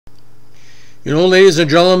You know, ladies and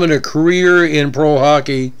gentlemen, a career in pro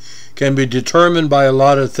hockey can be determined by a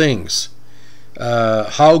lot of things.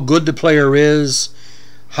 How good the player is,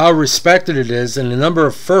 how respected it is, and the number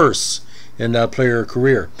of firsts in that player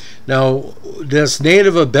career. Now, this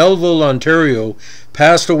native of Belleville, Ontario,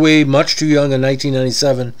 passed away much too young in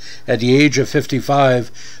 1997 at the age of 55,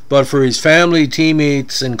 but for his family,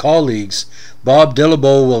 teammates, and colleagues, Bob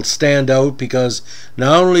Dillabough will stand out because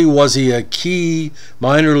not only was he a key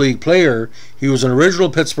minor league player, he was an original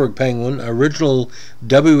Pittsburgh Penguin, original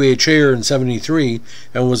WHAer in '73,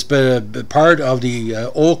 and was part of the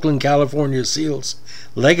Oakland, California Seals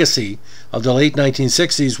legacy of the late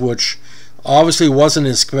 1960s, which obviously wasn't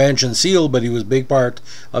his expansion seal, but he was a big part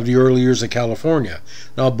of the early years of California.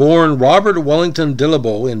 Now, born Robert Wellington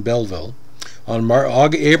Dillabough in Belleville on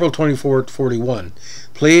April 24, 41,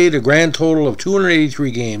 played a grand total of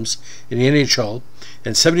 283 games in the NHL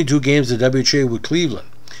and 72 games in WHA with Cleveland.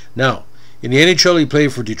 Now, in the NHL, he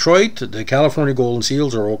played for Detroit, the California Golden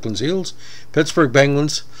Seals or Oakland Seals, Pittsburgh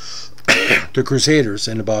Penguins, the Crusaders,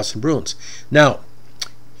 and the Boston Bruins. Now,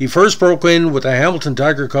 he first broke in with the Hamilton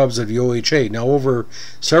Tiger Cubs of the OHA. Now, over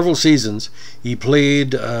several seasons, he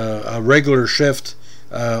played a regular shift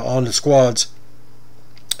on the squads.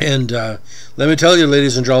 And let me tell you,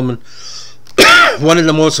 ladies and gentlemen, one of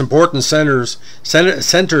the most important centers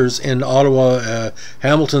in Ottawa,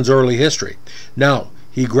 Hamilton's early history. Now,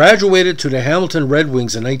 he graduated to the Hamilton Red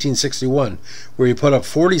Wings in 1961, where he put up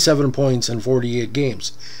 47 points in 48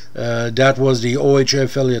 games. That was the OHA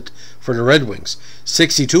affiliate for the Red Wings.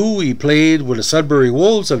 62, he played with the Sudbury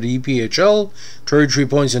Wolves of the EPHL, 33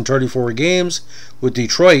 points in 34 games. With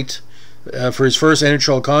Detroit for his first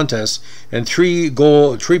NHL contest, and 3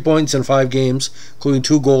 points in 5 games, including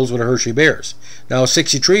 2 goals with the Hershey Bears. Now,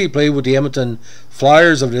 63, he played with the Edmonton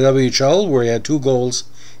Flyers of the WHL, where he had 2 goals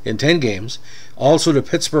in 10 games. Also the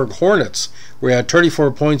Pittsburgh Hornets, where he had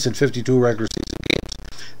 34 points in 52 regular season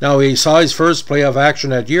games. Now, he saw his first playoff action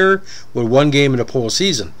that year with 1 game in the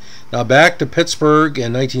postseason. Now, back to Pittsburgh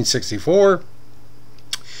in 1964,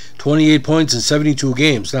 28 points in 72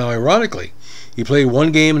 games. Now, ironically, he played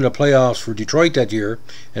 1 game in the playoffs for Detroit that year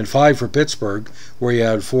and 5 for Pittsburgh, where he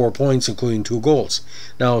had 4 points, including 2 goals.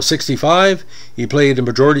 Now, 65, he played the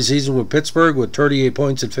majority season with Pittsburgh with 38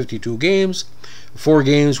 points in 52 games, 4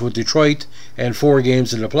 games with Detroit, and 4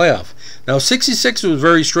 games in the playoff. Now, 66 was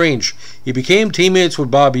very strange. He became teammates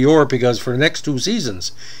with WHAer because for the next 2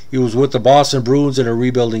 seasons, he was with the Boston Bruins in a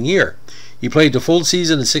rebuilding year. He played the full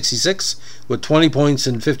season in 66 with 20 points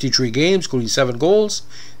in 53 games, including 7 goals.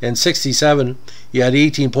 And 67, he had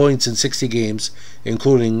 18 points in 60 games,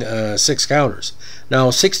 including 6 counters. Now,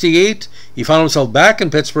 68, he found himself back in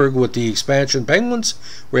Pittsburgh with the expansion Penguins,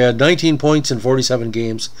 where he had 19 points in 47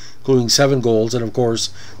 games, including 7 goals, and of course,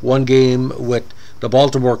 1 game with the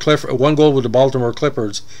 1 goal with the Baltimore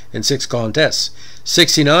Clippers in 6 contests.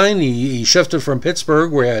 69, he shifted from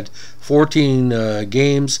Pittsburgh, where he had 14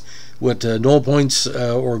 games with no points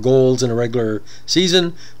or goals in a regular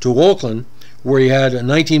season, to Oakland, where he had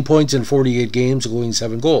 19 points in 48 games, including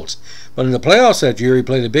 7 goals. But in the playoffs that year, he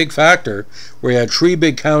played a big factor, where he had 3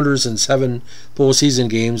 big counters in 7 postseason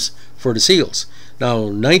games for the Seals. Now,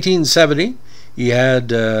 1970, he had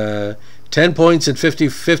 10 points in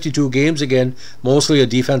 52 games, again, mostly a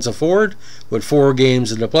defensive forward, with 4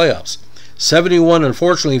 games in the playoffs. 71,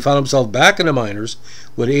 unfortunately, found himself back in the minors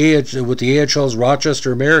with the AHL's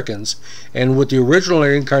Rochester Americans and with the original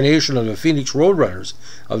incarnation of the Phoenix Roadrunners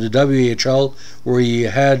of the WHL, where he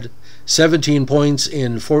had 17 points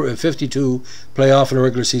in 52 playoff and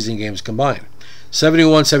regular season games combined.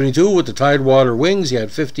 71-72 with the Tidewater Wings, he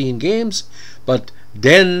had 15 games, but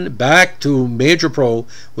then back to major pro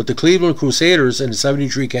with the Cleveland Crusaders in the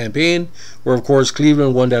 73 campaign, where of course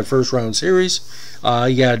Cleveland won that first round series.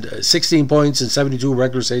 He had 16 points in 72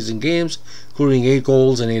 regular season games, including 8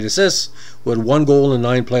 goals and 8 assists, with 1 goal in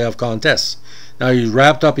 9 playoff contests. Now, he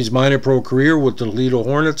wrapped up his minor pro career with the Toledo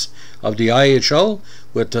Hornets of the IHL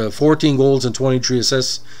with 14 goals and 23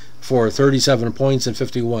 assists for 37 points in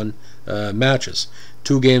 51 matches,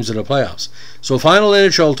 2 games in the playoffs. So final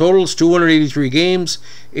NHL totals: 283 games,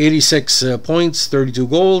 86 points, 32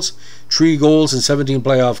 goals, 3 goals in 17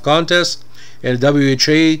 playoff contests, and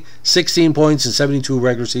WHA 16 points in 72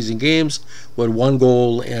 regular season games with 1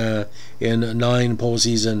 goal in 9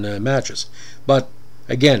 postseason matches. But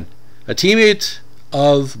again, a teammate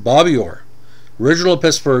of WHAer, original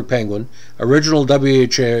Pittsburgh Penguin, original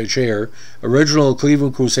WHAer, original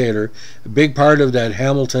Cleveland Crusader, a big part of that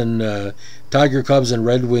Hamilton Tiger Cubs and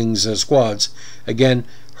Red Wings squads. Again,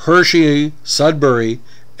 Hershey, Sudbury,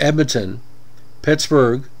 Edmonton,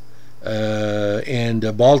 Pittsburgh,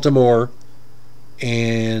 and Baltimore,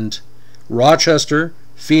 and Rochester,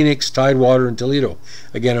 Phoenix, Tidewater, and Toledo.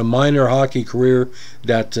 Again, a minor hockey career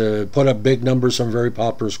that put up big numbers from very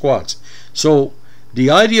popular squads. So the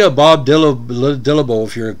idea of Bob Dillabough,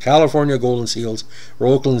 if you're a California Golden Seals or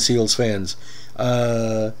Oakland Seals fans,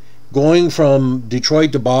 going from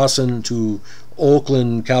Detroit to Boston to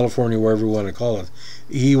Oakland, California, wherever you want to call it,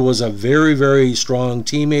 he was a very, very strong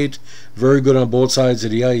teammate, very good on both sides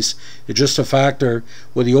of the ice. It's just a factor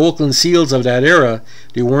with the Oakland Seals of that era,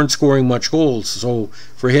 they weren't scoring much goals. So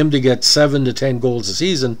for him to get 7 to 10 goals a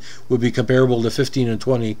season would be comparable to 15 and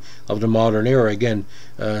 20 of the modern era. Again,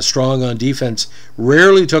 strong on defense,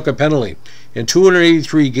 rarely took a penalty. In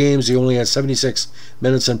 283 games, he only had 76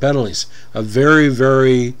 minutes in penalties. A very,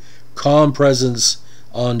 very calm presence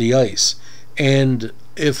on the ice. And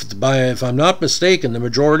if I'm not mistaken, the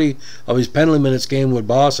majority of his penalty minutes came with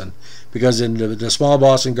Boston, because in the small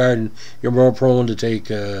Boston Garden, you're more prone to take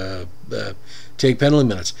penalty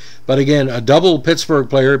minutes. But again, a double Pittsburgh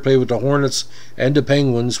player, played with the Hornets and the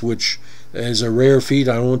Penguins, which is a rare feat.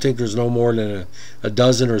 I don't think there's no more than a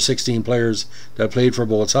dozen or 16 players that played for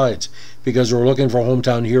both sides, because we're looking for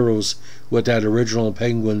hometown heroes with that original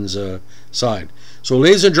Penguins side. So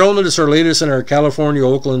ladies and gentlemen, this is our latest in our California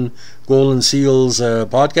Oakland Golden Seals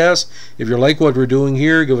podcast. If you like what we're doing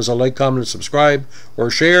here, give us a like, comment, subscribe,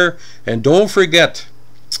 or share. And don't forget,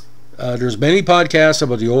 there's many podcasts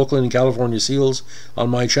about the Oakland and California Seals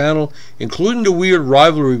on my channel, including the weird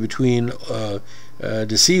rivalry between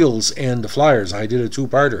the Seals and the Flyers. I did a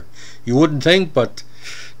two-parter. You wouldn't think, but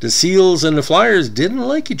the Seals and the Flyers didn't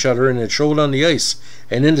like each other, and it showed on the ice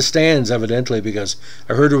and in the stands, evidently, because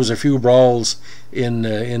I heard there was a few brawls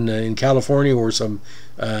in California where some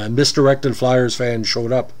misdirected Flyers fans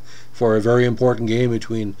showed up for a very important game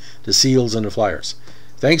between the Seals and the Flyers.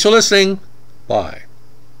 Thanks for listening. Bye.